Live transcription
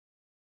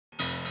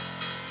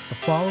The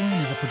following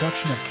is a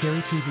production of Cary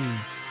TV,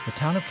 the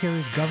Town of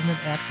Cary's government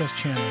access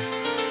channel.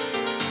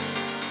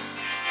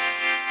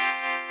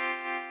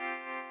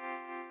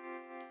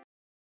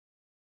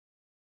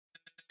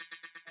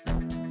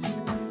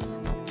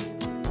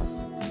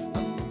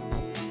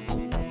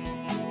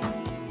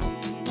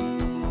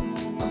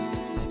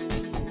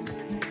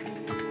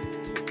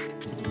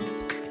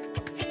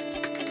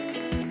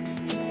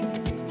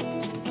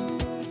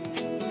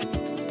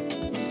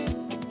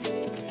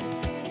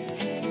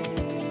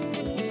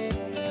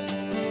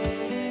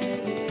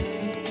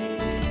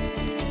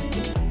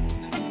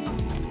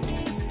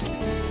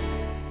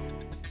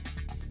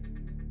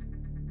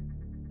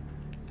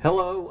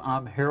 Hello,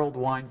 I'm Harold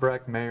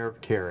Weinbrecht, Mayor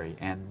of Cary,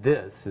 and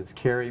this is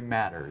Cary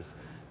Matters,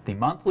 the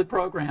monthly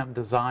program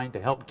designed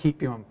to help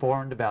keep you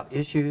informed about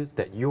issues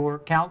that your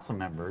council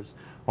members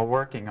are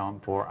working on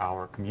for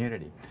our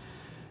community.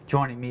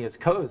 Joining me as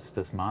co-host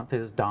this month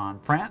is Don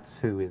Frantz,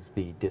 who is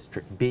the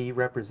District B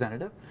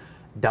representative.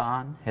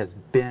 Don has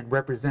been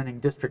representing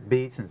District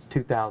B since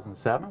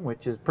 2007,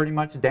 which is pretty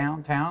much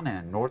downtown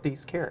and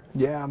northeast Cary.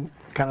 Yeah, I'm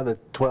kind of the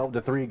 12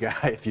 to 3 guy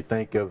if you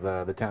think of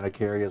the town of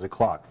Cary as a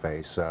clock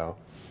face. So.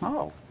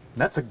 Oh,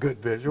 that's a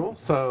good visual.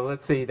 So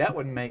let's see, that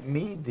would make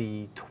me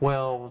the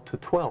 12 to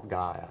 12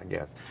 guy, I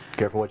guess.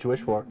 Careful what you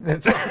wish for.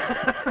 That's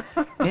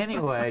right.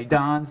 Anyway,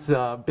 Don's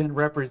been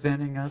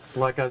representing us,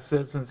 like I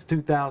said, since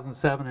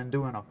 2007 and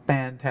doing a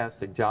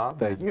fantastic job.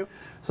 Thank you.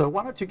 So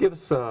why don't you give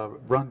us a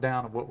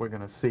rundown of what we're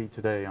going to see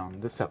today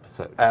on this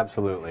episode?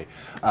 Absolutely.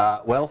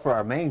 Well, for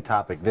our main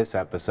topic this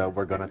episode,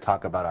 we're going to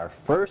talk about our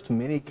first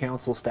mini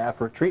council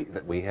staff retreat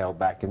that we held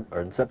back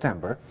in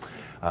September.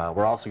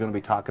 We're also going to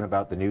be talking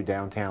about the new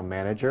downtown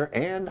manager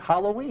and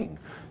Halloween.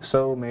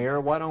 So,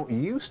 Mayor, why don't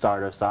you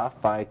start us off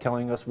by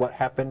telling us what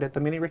happened at the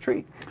mini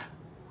retreat?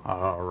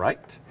 All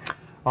right.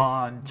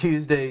 On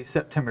Tuesday,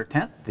 September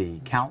 10th, the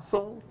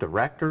council,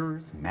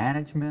 directors,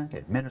 management,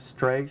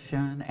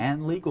 administration,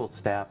 and legal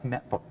staff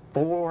met for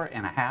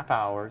 4.5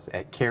 hours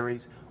at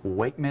Cary's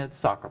WakeMed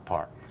Soccer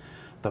Park.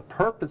 The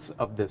purpose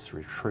of this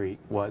retreat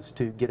was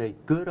to get a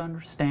good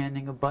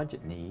understanding of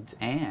budget needs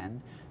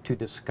and to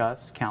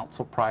discuss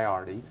council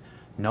priorities,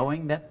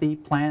 knowing that the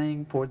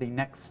planning for the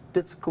next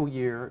fiscal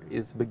year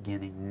is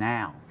beginning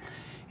now.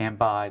 And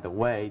by the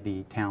way,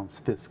 the town's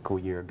fiscal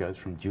year goes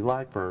from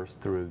July 1st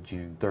through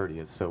June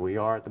 30th, so we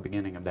are at the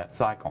beginning of that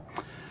cycle.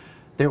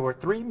 There were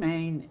 3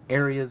 main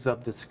areas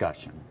of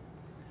discussion.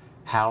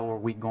 How are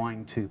we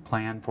going to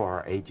plan for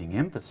our aging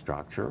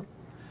infrastructure,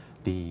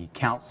 the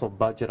council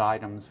budget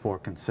items for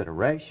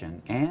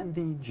consideration, and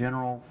the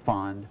general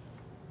fund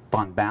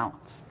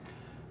balance.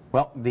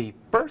 Well, the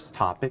first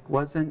topic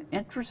was an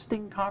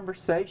interesting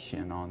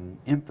conversation on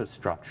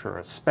infrastructure,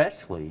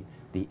 especially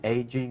the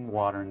aging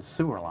water and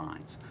sewer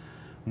lines.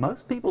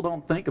 Most people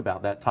don't think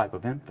about that type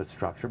of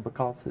infrastructure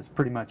because it's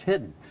pretty much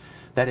hidden.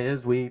 That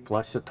is, we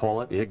flush the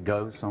toilet, it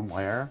goes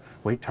somewhere.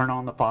 We turn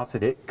on the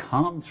faucet, it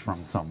comes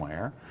from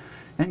somewhere.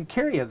 And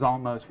Cary has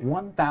almost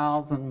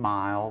 1,000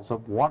 miles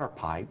of water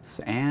pipes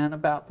and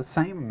about the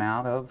same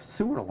amount of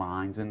sewer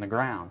lines in the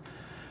ground.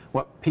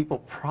 What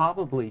people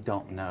probably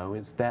don't know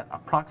is that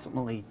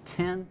approximately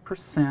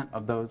 10%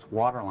 of those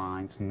water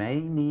lines may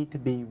need to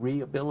be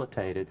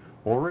rehabilitated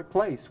or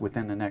replaced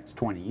within the next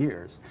 20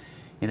 years.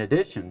 In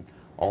addition,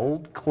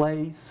 old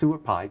clay sewer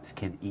pipes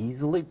can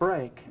easily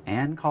break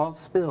and cause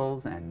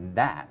spills, and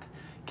that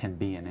can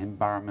be an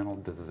environmental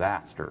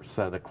disaster.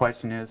 So the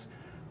question is,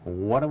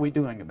 what are we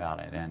doing about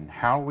it, and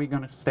how are we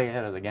going to stay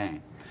ahead of the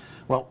game?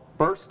 Well,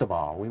 first of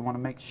all, we want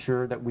to make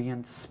sure that we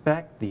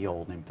inspect the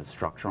old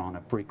infrastructure on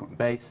a frequent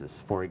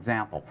basis. For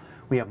example,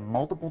 we have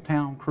multiple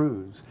town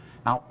crews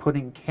out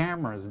putting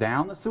cameras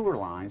down the sewer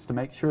lines to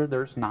make sure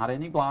there's not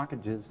any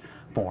blockages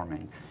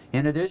forming.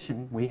 In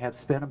addition, we have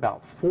spent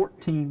about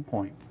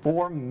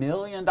 $14.4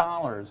 million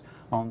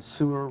on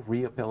sewer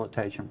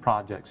rehabilitation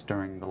projects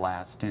during the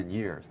last 10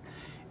 years.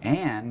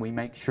 And we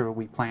make sure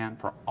we plan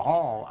for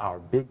all our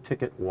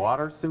big-ticket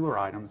water sewer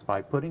items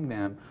by putting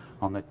them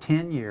on the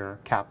 10-year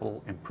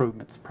capital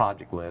improvements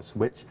project list,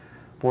 which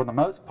for the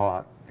most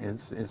part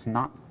is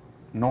not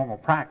normal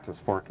practice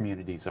for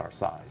communities our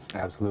size.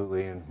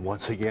 Absolutely, and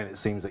once again, it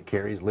seems that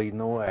Cary's leading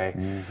the way.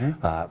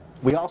 Mm-hmm.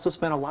 We also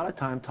spent a lot of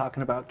time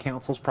talking about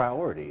council's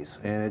priorities,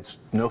 and it's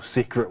no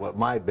secret what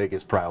my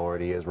biggest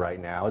priority is right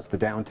now. It's the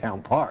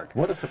downtown park.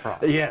 What a surprise.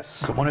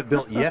 Yes, the one it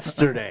built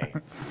yesterday.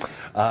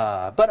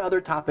 But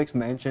other topics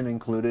mentioned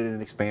included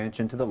an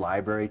expansion to the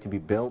library to be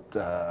built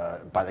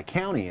by the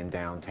county in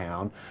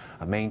downtown,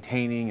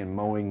 maintaining and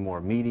mowing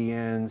more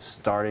medians,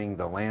 starting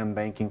the land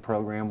banking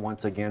program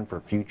once again for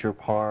future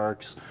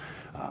parks,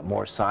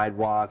 more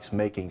sidewalks,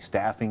 making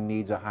staffing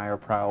needs a higher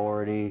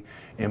priority,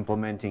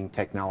 implementing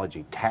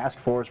technology task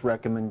force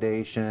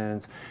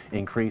recommendations,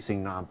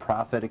 increasing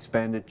nonprofit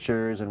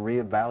expenditures, and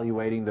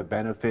reevaluating the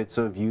benefits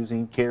of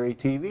using Cary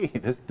TV,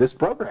 this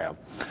program.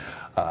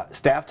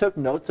 Staff took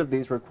notes of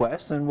these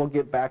requests and will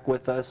get back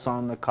with us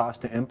on the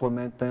cost to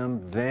implement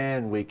them.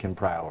 Then we can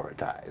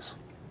prioritize.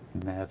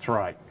 That's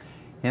right.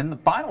 In the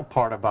final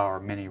part of our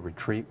mini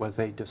retreat was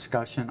a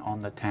discussion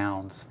on the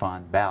town's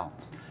fund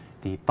balance.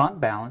 The fund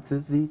balance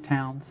is the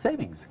town's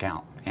savings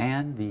account,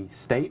 and the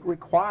state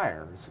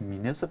requires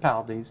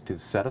municipalities to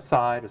set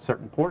aside a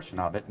certain portion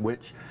of it,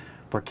 which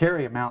for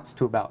Cary amounts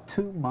to about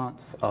 2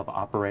 months of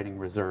operating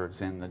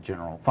reserves in the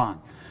general fund.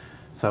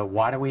 So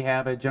why do we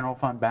have a general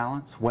fund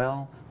balance?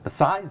 Well,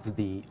 besides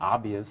the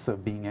obvious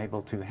of being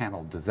able to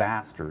handle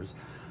disasters,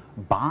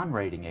 bond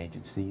rating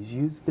agencies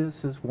use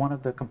this as one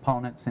of the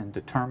components in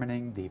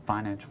determining the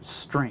financial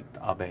strength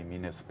of a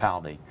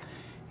municipality.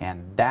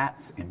 And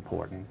that's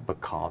important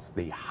because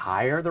the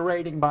higher the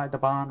rating by the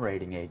bond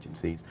rating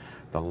agencies,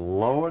 the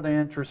lower the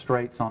interest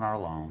rates on our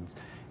loans,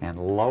 and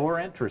lower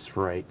interest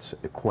rates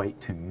equate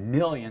to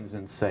millions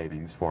in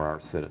savings for our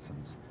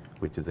citizens,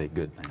 which is a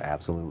good thing.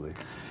 Absolutely.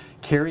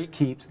 Cary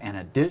keeps an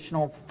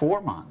additional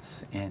 4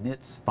 months in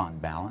its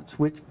fund balance,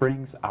 which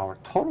brings our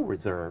total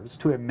reserves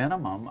to a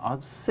minimum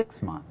of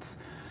 6 months.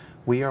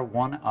 We are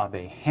one of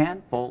a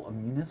handful of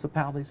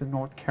municipalities in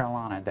North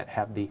Carolina that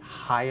have the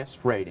highest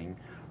rating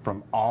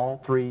from all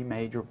 3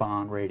 major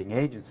bond rating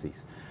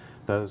agencies.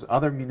 Those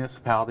other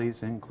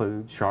municipalities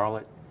include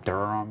Charlotte,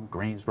 Durham,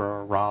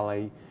 Greensboro,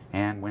 Raleigh,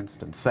 and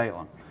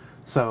Winston-Salem.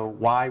 So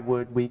why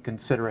would we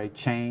consider a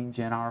change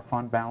in our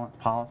fund balance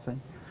policy?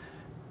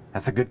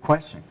 That's a good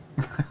question.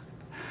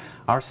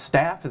 Our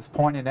staff has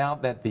pointed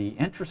out that the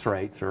interest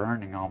rates are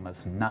earning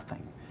almost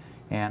nothing,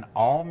 and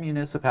all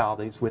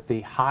municipalities with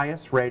the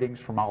highest ratings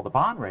from all the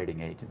bond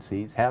rating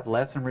agencies have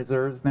less in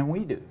reserves than we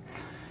do.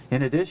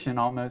 In addition,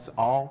 almost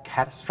all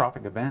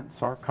catastrophic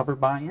events are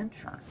covered by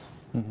insurance.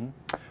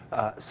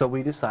 So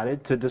we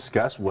decided to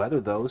discuss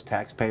whether those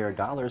taxpayer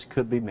dollars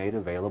could be made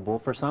available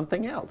for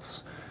something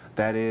else.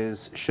 That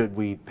is, should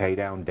we pay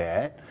down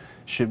debt?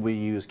 Should we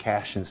use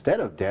cash instead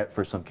of debt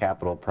for some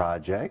capital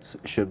projects?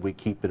 Should we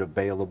keep it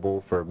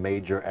available for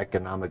major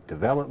economic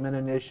development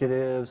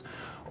initiatives?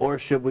 Or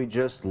should we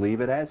just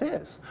leave it as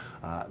is?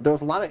 There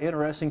was a lot of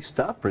interesting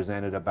stuff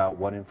presented about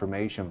what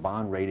information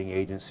bond rating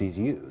agencies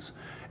use.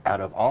 Out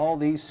of all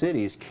these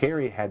cities,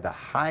 Cary had the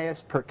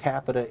highest per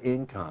capita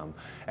income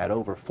at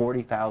over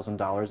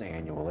 $40,000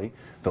 annually,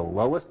 the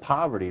lowest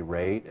poverty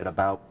rate at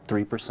about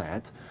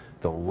 3%,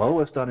 the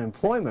lowest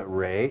unemployment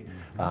rate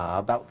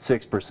about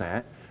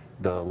 6%,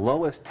 the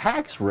lowest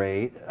tax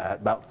rate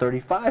at about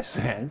 35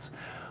 cents.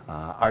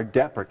 Our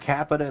debt per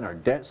capita and our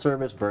debt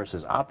service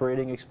versus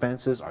operating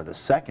expenses are the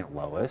second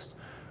lowest.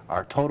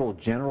 Our total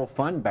general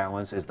fund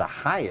balance is the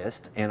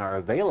highest, and our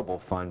available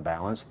fund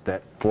balance,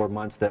 that 4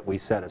 months that we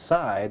set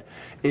aside,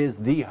 is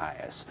the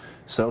highest.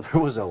 So there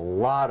was a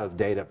lot of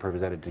data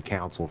presented to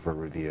council for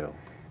review.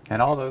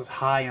 And all those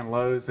high and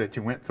lows that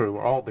you went through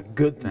were all the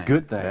good things.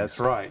 Good things. That's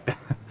right.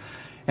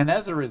 And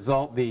as a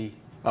result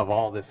of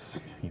all this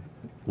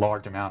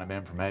large amount of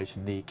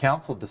information, the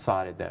council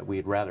decided that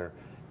we'd rather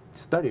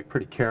study it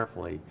pretty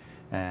carefully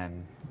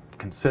and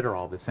consider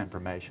all this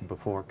information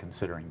before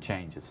considering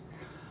changes.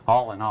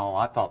 All in all,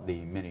 I thought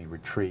the mini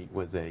retreat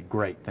was a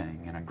great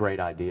thing and a great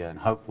idea, and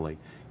hopefully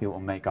it will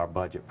make our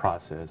budget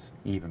process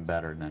even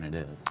better than it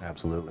is.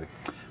 Absolutely.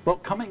 Well,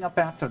 coming up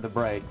after the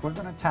break, we're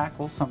going to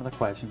tackle some of the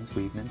questions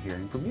we've been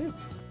hearing from you.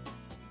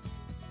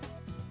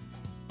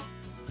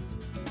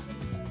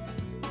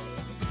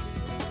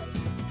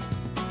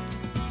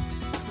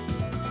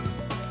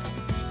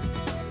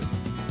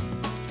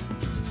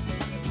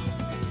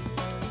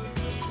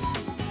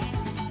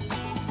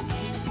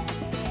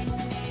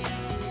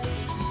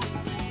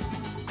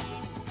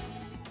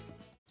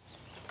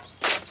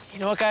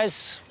 You know what,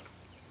 guys?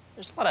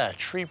 There's a lot of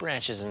tree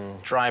branches and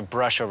dry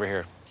brush over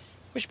here.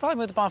 We should probably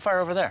move the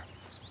bonfire over there.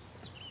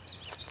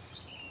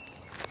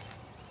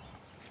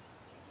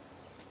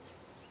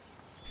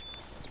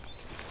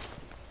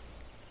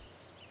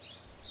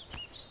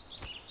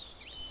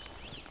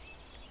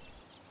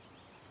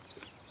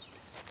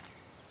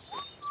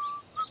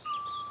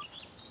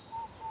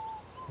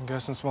 I'm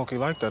guessing Smokey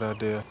liked that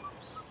idea.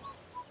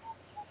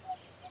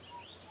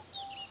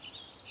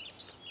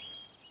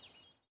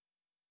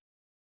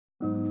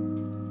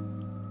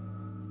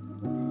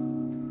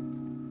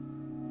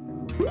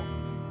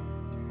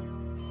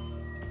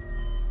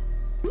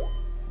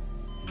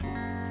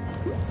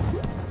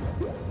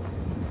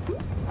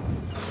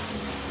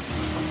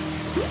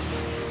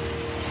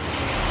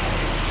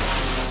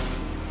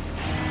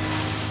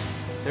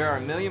 There are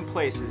a million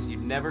places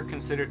you'd never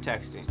consider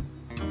texting.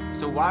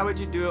 So why would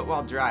you do it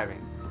while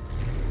driving?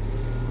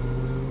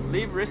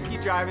 Leave risky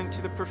driving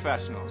to the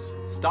professionals.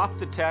 Stop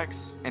the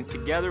texts, and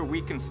together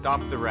we can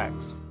stop the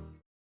wrecks.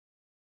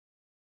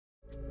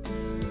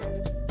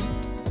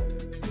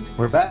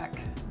 We're back.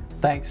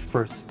 Thanks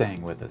for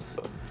staying with us.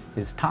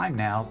 It's time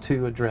now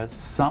to address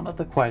some of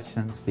the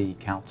questions the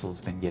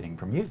council's been getting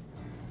from you.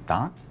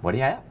 Don, what do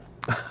you have?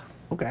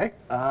 Okay.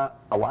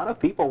 A lot of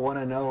people want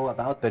to know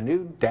about the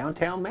new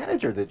downtown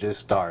manager that just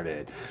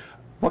started.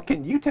 What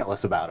can you tell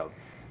us about him?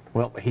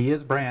 Well, he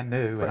is brand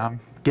new, and I'm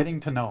getting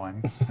to know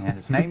him, and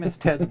his name is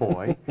Ted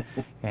Boyd,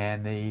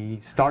 and he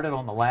started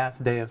on the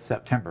last day of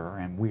September,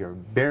 and we are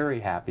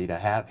very happy to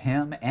have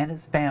him and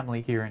his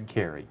family here in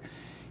Cary.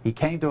 He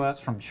came to us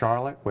from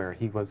Charlotte, where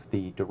he was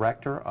the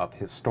director of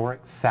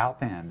Historic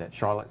South End at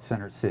Charlotte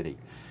Center City.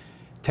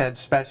 Ted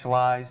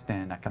specialized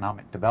in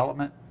economic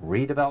development,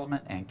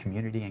 redevelopment, and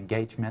community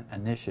engagement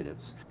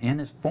initiatives. In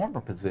his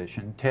former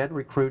position, Ted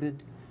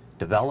recruited,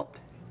 developed,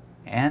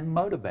 and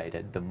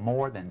motivated the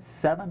more than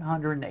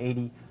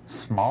 780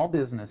 small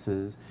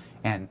businesses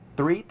and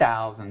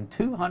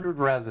 3,200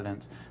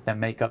 residents that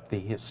make up the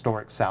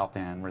historic South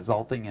End,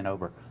 resulting in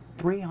over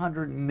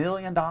 $300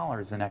 million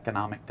in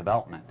economic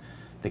development,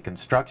 the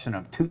construction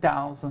of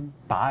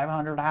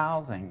 2,500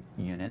 housing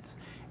units,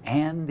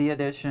 and the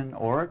addition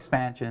or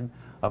expansion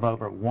of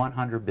over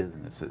 100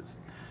 businesses.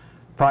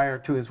 Prior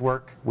to his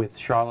work with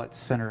Charlotte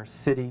Center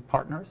City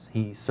Partners,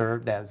 he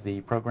served as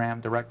the program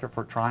director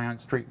for Tryon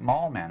Street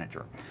Mall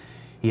Manager.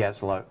 He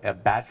has a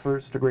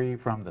bachelor's degree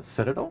from the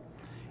Citadel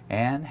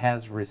and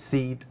has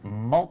received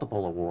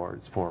multiple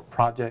awards for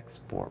projects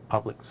for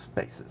public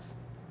spaces.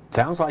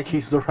 Sounds like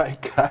he's the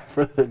right guy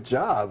for the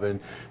job and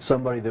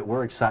somebody that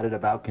we're excited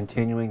about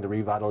continuing the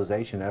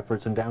revitalization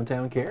efforts in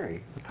downtown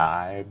Cary.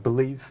 I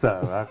believe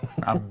so.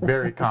 I'm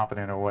very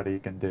confident in what he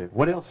can do.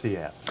 What else do you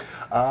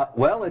have?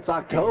 Well, it's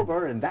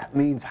October, and that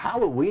means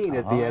Halloween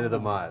at the end of the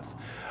month.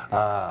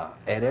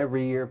 And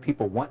every year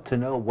people want to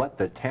know what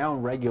the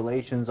town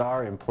regulations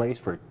are in place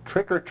for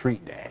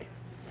Trick-or-Treat Day.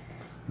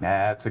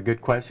 That's a good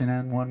question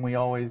and one we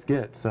always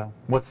get. So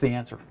what's the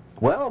answer?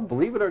 Well,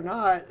 believe it or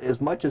not,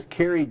 as much as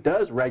Cary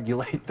does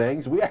regulate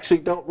things, we actually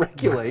don't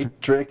regulate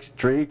tricks,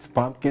 treats,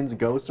 pumpkins,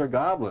 ghosts, or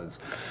goblins.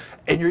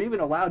 And you're even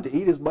allowed to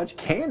eat as much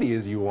candy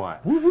as you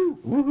want. Woohoo!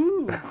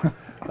 Woohoo!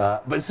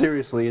 But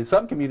seriously, in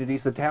some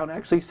communities, the town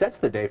actually sets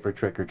the day for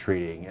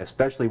trick-or-treating,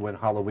 especially when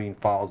Halloween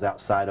falls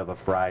outside of a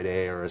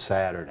Friday or a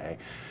Saturday.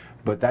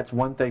 But that's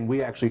one thing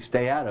we actually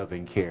stay out of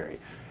in Cary.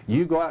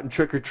 You go out and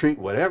trick-or-treat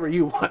whatever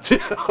you want to.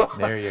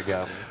 There you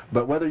go.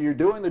 But whether you're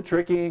doing the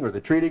tricking or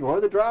the treating or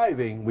the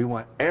driving, we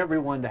want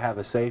everyone to have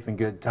a safe and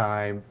good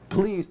time.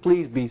 Please,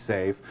 please be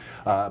safe.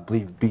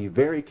 Be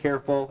very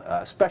careful,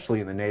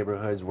 especially in the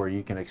neighborhoods where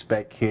you can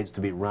expect kids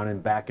to be running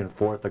back and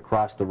forth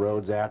across the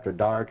roads after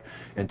dark.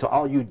 And to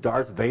all you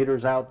Darth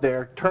Vaders out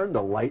there, turn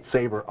the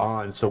lightsaber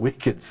on so we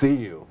can see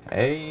you.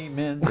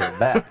 Amen to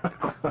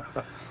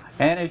that.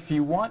 And if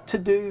you want to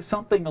do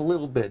something a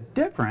little bit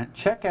different,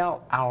 check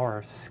out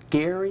our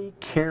Scary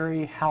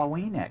Cary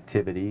Halloween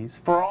activities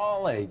for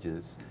all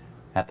ages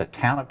at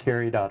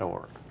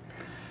thetownofcary.org.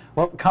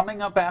 Well,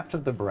 coming up after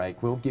the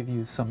break, we'll give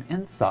you some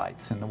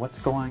insights into what's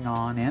going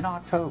on in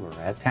October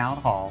at Town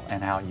Hall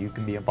and how you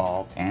can be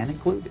involved and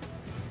included.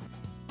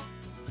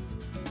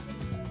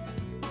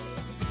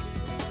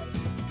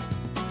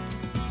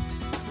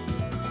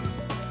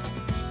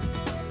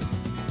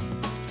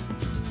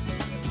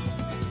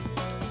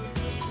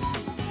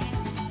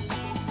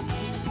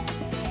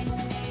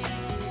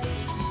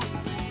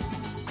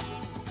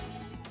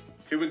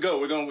 Here we go.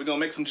 We're gonna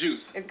make some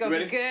juice. It's gonna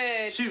be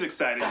good. She's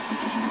excited.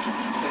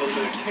 A little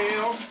bit of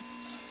kale.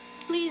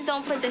 Please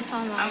don't put this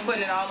on I'm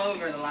putting it all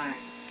over the line.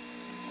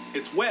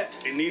 It's wet.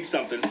 It needs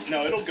something.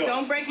 No, it'll go.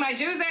 Don't break my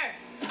juicer.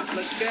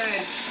 Looks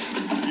good.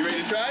 You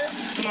ready to try it?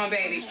 Come on,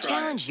 baby.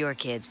 Challenge your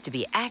kids to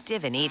be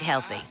active and eat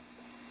healthy.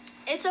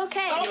 It's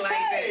okay.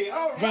 Okay,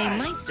 all right. They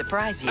might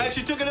surprise you.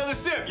 She took another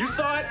sip. You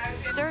saw it?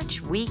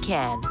 Search We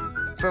Can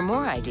for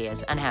more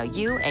ideas on how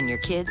you and your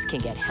kids can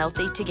get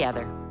healthy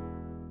together.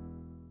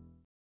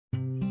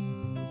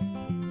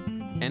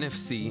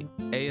 NFC,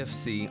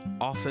 AFC,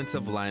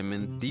 offensive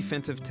linemen,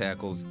 defensive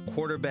tackles,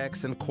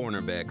 quarterbacks, and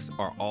cornerbacks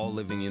are all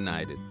living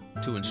united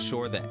to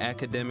ensure the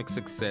academic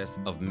success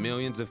of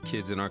millions of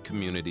kids in our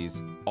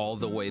communities all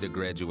the way to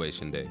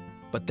graduation day.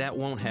 But that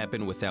won't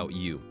happen without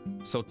you.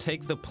 So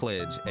take the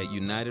pledge at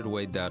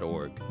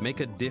unitedway.org.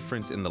 Make a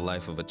difference in the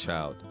life of a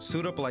child.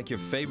 Suit up like your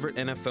favorite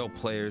NFL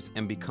players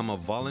and become a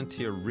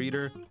volunteer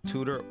reader,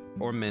 tutor,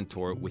 or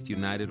mentor with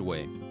United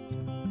Way.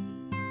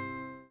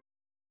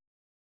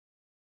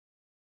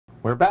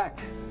 We're back.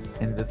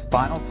 In this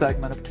final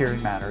segment of Cary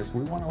Matters,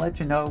 we want to let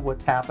you know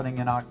what's happening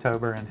in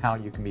October and how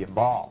you can be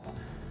involved.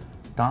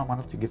 Don, why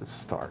don't you give us a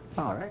start?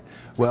 All right.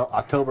 Well,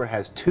 October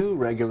has two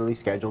regularly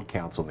scheduled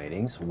council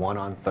meetings, one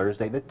on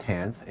Thursday the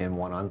 10th and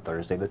one on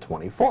Thursday the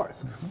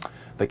 24th.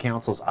 The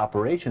council's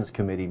operations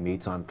committee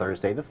meets on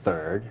Thursday the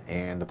 3rd,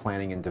 and the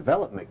planning and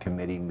development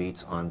committee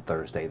meets on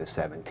Thursday the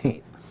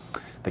 17th.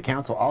 The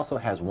council also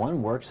has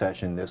one work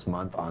session this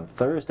month on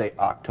Thursday,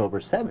 October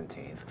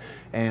 17th.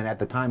 And at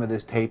the time of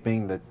this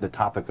taping, the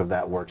topic of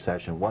that work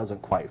session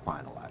wasn't quite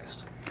finalized.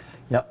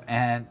 Yep,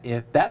 and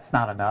if that's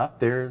not enough,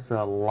 there's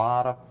a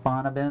lot of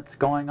fun events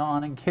going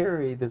on in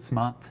Cary this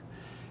month.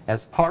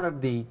 As part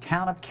of the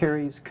Town of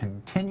Cary's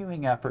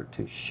continuing effort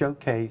to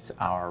showcase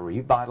our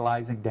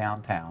revitalizing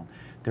downtown,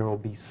 there will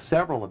be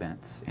several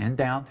events in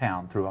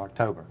downtown through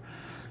October.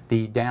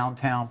 The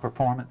Downtown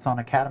Performance on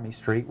Academy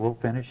Street will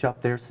finish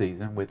up their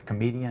season with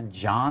comedian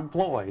John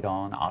Floyd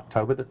on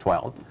October the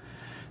 12th.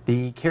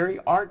 The Cary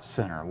Arts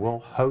Center will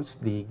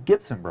host the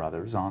Gibson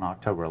Brothers on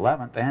October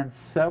 11th and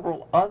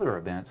several other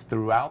events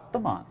throughout the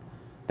month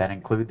that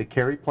include the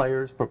Cary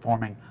Players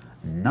performing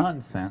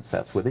Nonsense,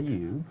 that's with a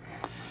U,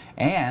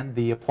 and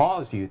the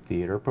Applause Youth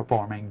Theater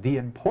performing The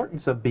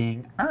Importance of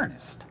Being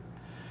Earnest.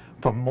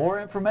 For more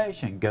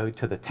information, go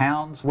to the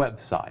town's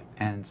website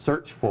and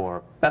search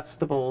for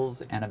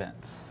festivals and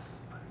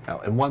events. Oh,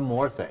 and one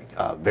more thing,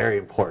 very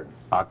important.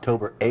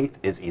 October 8th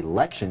is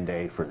Election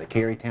Day for the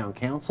Cary Town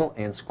Council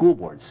and school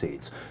board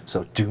seats,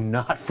 so do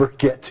not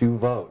forget to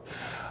vote.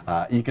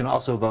 You can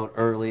also vote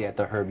early at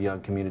the Herb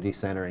Young Community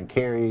Center in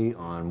Cary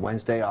on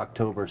Wednesday,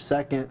 October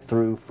 2nd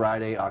through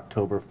Friday,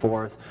 October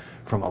 4th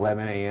from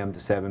 11 a.m. to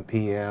 7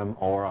 p.m.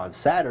 or on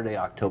Saturday,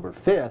 October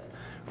 5th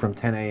from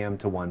 10 a.m.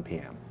 to 1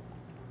 p.m.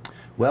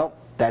 Well,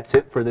 that's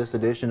it for this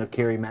edition of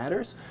Cary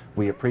Matters.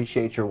 We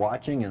appreciate your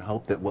watching and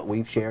hope that what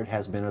we've shared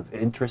has been of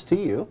interest to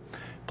you.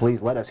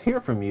 Please let us hear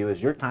from you,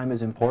 as your time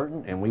is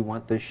important and we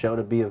want this show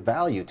to be of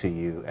value to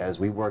you as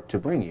we work to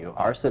bring you,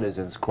 our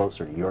citizens,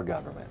 closer to your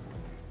government.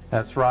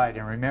 That's right,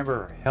 and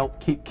remember, help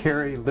keep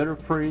Cary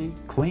litter-free,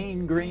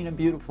 clean, green, and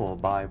beautiful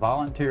by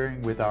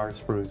volunteering with our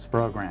Spruce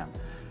program.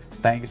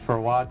 Thanks for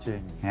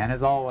watching, and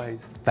as always,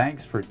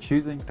 thanks for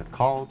choosing to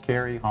call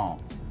Cary home.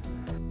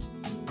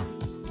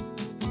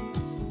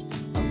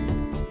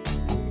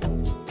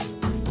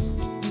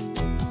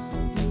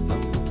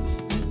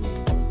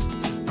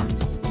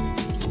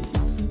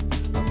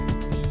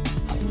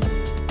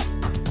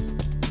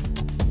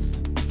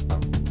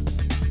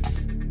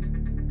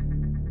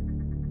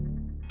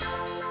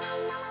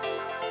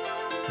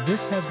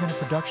 This has been a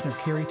production of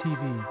Cary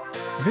TV.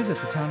 Visit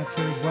the Town of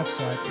Cary's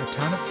website at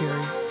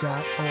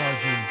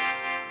townofcary.org.